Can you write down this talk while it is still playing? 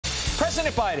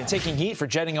President Biden taking heat for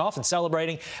jetting off and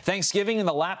celebrating Thanksgiving in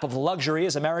the lap of luxury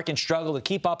as Americans struggle to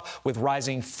keep up with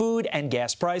rising food and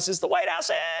gas prices. The White House,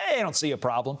 I don't see a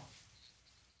problem.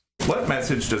 What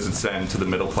message does it send to the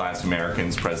middle-class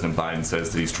Americans President Biden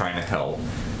says that he's trying to help,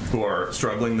 who are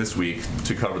struggling this week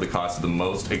to cover the cost of the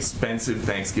most expensive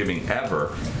Thanksgiving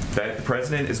ever, that the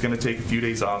president is going to take a few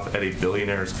days off at a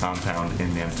billionaire's compound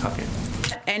in Nantucket?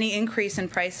 Any increase in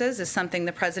prices is something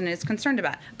the president is concerned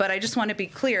about. But I just want to be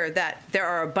clear that there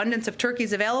are abundance of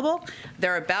turkeys available.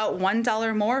 They're about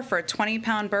 $1 more for a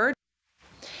 20-pound bird.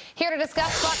 Here to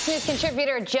discuss, Fox News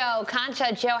contributor Joe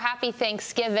Concha. Joe, happy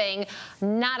Thanksgiving.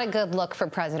 Not a good look for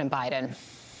President Biden.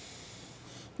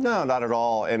 No, not at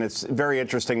all. And it's very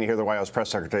interesting to hear the White House press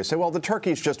secretary say, well, the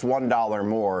turkey's just $1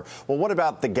 more. Well, what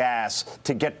about the gas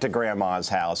to get to grandma's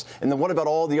house? And then what about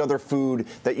all the other food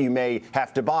that you may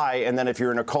have to buy? And then if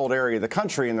you're in a cold area of the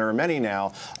country, and there are many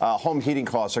now, home heating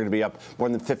costs are going to be up more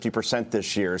than 50%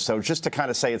 this year. So just to kind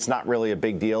of say it's not really a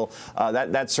big deal,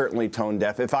 that's certainly tone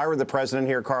deaf. If I were the president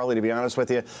here, Carly, to be honest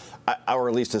with you, or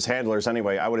at least his handlers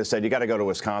anyway, I would have said, you got to go to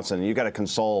Wisconsin. You got to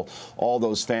console all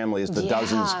those families, the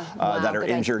dozens that are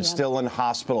injured. Still in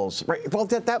hospitals. Right. Well,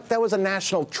 that was a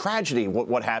national tragedy,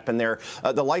 what happened there.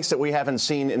 The likes that we haven't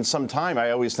seen in some time.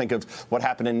 I always think of what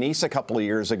happened in Nice a couple of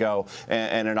years ago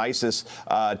and an ISIS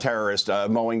terrorist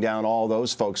mowing down all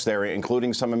those folks there,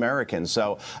 including some Americans.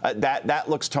 So that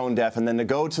looks tone deaf. And then to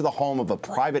go to the home of a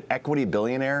private equity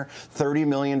billionaire, $30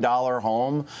 million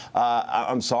home,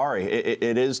 I'm sorry,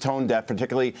 it is tone deaf,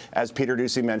 particularly as Peter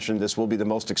Doocy mentioned, this will be the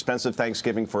most expensive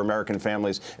Thanksgiving for American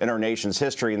families in our nation's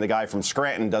history. And the guy from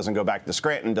Scranton doesn't go back to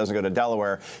Scranton, doesn't go to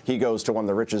Delaware. He goes to one of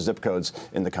the richest zip codes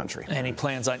in the country. And he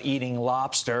plans on eating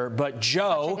lobster. But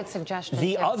Joe,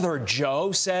 the other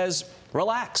Joe, says,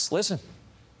 relax. Listen.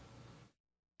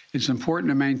 It's important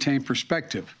to maintain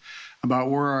perspective about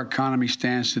where our economy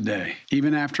stands today.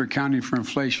 Even after accounting for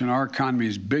inflation, our economy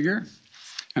is bigger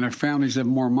and our families have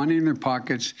more money in their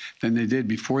pockets than they did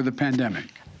before the pandemic.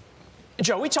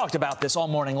 Joe, we talked about this all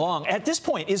morning long. At this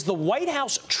point, is the White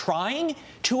House trying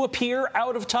to appear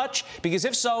out of touch? Because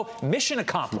if so, mission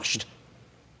accomplished.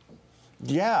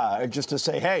 Yeah, just to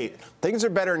say, hey, things are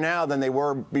better now than they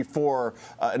were before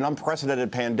an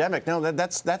unprecedented pandemic. No,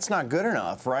 that's not good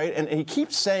enough, right? And he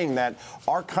keeps saying that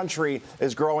our country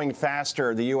is growing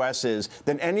faster, the U.S. is,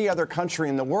 than any other country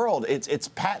in the world. It's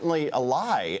patently a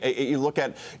lie. You look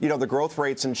at, the growth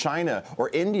rates in China or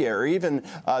India or even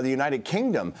the United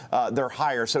Kingdom, they're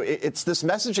higher. So it's this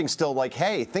messaging still like,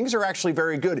 hey, things are actually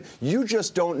very good. You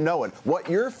just don't know it. What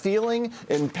you're feeling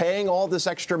in paying all this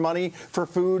extra money for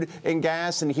food and gas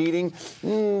and heating,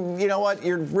 you know what?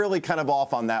 You're really kind of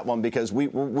off on that one because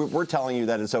we're telling you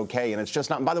that it's okay, and it's just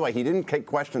not. And by the way, he didn't take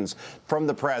questions from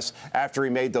the press after he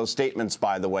made those statements,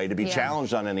 by the way, to be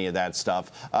challenged on any of that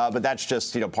stuff. But that's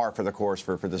just, par for the course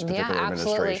for this particular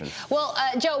administration. Well,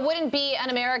 Joe, it wouldn't be an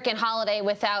American holiday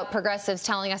without progressives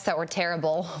telling us that we're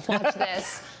terrible. Watch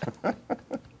this.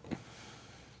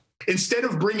 Instead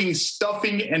of bringing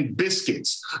stuffing and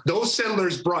biscuits, those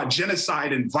settlers brought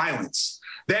genocide and violence.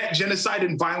 That genocide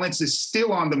and violence is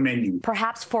still on the menu.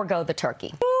 Perhaps forego the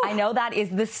turkey. I know that is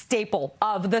the staple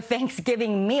of the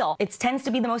Thanksgiving meal. It tends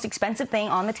to be the most expensive thing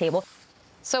on the table.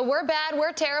 So we're bad,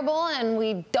 we're terrible, and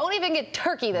we don't even get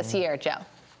turkey this year, Joe.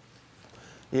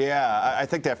 Yeah, I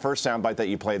think that first soundbite that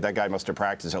you played, that guy must have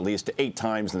practiced at least 8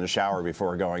 times in the shower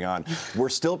before going on. We're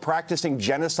still practicing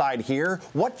genocide here?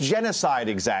 What genocide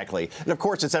exactly? And of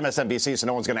course, it's MSNBC, so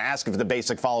no one's going to ask the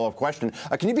basic follow-up question.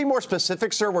 Can you be more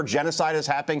specific, sir, where genocide is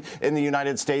happening in the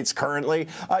United States currently?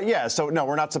 Yeah, so no,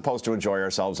 we're not supposed to enjoy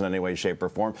ourselves in any way, shape, or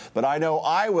form. But I know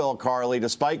I will, Carly,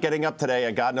 despite getting up today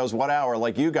at God knows what hour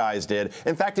like you guys did.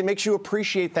 In fact, it makes you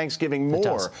appreciate Thanksgiving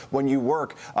more when you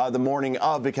work the morning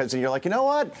of, because you're like, you know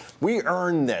what? We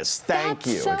earned this. Thank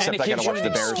you. So Except I got to watch the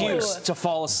Bears later. To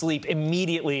fall asleep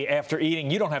immediately after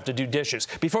eating. You don't have to do dishes.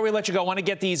 Before we let you go, I want to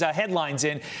get these headlines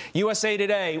in. USA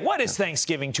Today. What is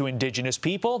Thanksgiving to indigenous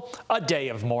people? A day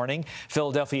of mourning.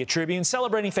 Philadelphia Tribune.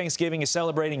 Celebrating Thanksgiving is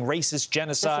celebrating racist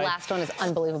genocide. This last one is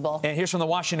unbelievable. And here's from the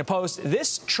Washington Post.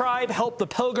 This tribe helped the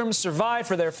Pilgrims survive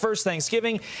for their first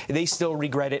Thanksgiving. They still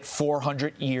regret it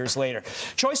 400 years later.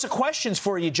 Choice of questions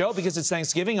for you, Joe, because it's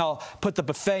Thanksgiving. I'll put the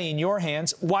buffet in your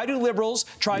hands. Why do liberals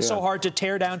try so hard to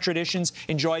tear down traditions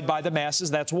enjoyed by the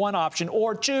masses? That's one option.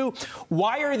 Or 2,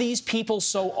 why are these people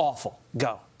so awful?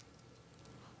 Go.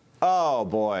 Oh,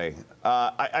 boy.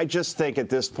 I just think at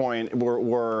this point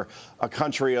we're a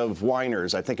country of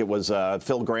whiners. I think it was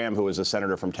Phil Gramm, who was a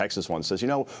senator from Texas once, says, you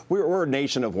know, we're a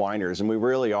nation of whiners, and we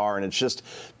really are. And it's just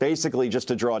basically just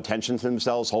to draw attention to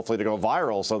themselves, hopefully to go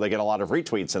viral so they get a lot of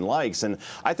retweets and likes. And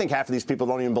I think half of these people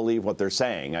don't even believe what they're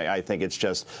saying. I think it's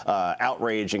just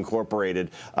outrage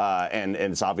incorporated, and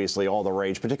it's obviously all the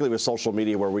rage, particularly with social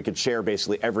media, where we could share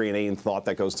basically every inane thought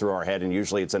that goes through our head, and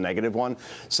usually it's a negative one.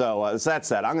 So that's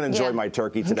that. I'm going to enjoy my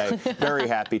turkey today. Very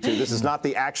happy to. This is not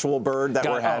the actual bird that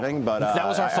we're having, but that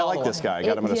was our I like this guy. I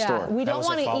got him in a store. We don't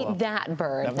want to eat that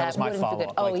bird. That was my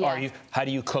follow-up. Oh, yeah. How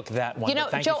do you cook that one?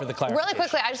 Thank you for the clarification. Really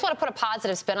quickly, I just want to put a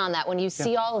positive spin on that. When you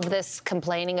see all of this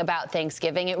complaining about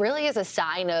Thanksgiving, it really is a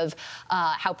sign of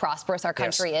how prosperous our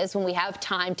country is. When we have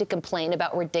time to complain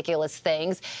about ridiculous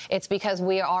things, it's because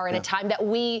we are in a time that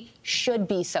we should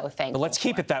be so thankful. But let's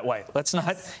keep it that way. Let's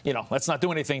not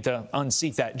do anything to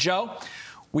unseat that. Joe,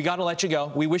 we got to let you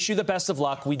go. We wish you the best of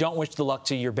luck. We don't wish the luck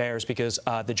to your Bears because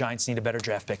the Giants need a better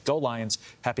draft pick. Go Lions.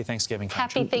 Happy Thanksgiving.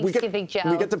 Happy Thanksgiving, Joe.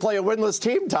 We get to play a winless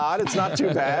team, Todd. It's not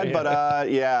too bad. But,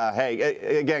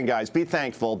 hey, again, guys, be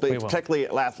thankful. Particularly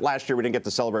last year we didn't get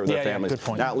to celebrate with our families. Good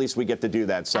point. Now at least we get to do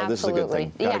that. So this is a good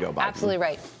thing. Got to go by. Absolutely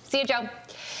right. See you, Joe.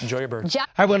 Enjoy your bird. Hi,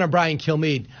 everyone. I'm Brian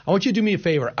Kilmeade. I want you to do me a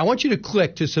favor. I want you to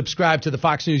click to subscribe to the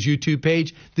Fox News YouTube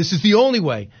page. This is the only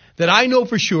way that I know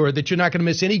for sure that you're not going to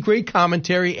miss any great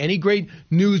commentary, any great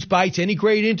news bites, any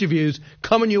great interviews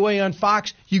coming your way on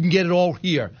Fox. You can get it all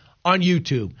here on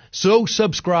YouTube. So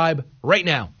subscribe right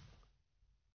now.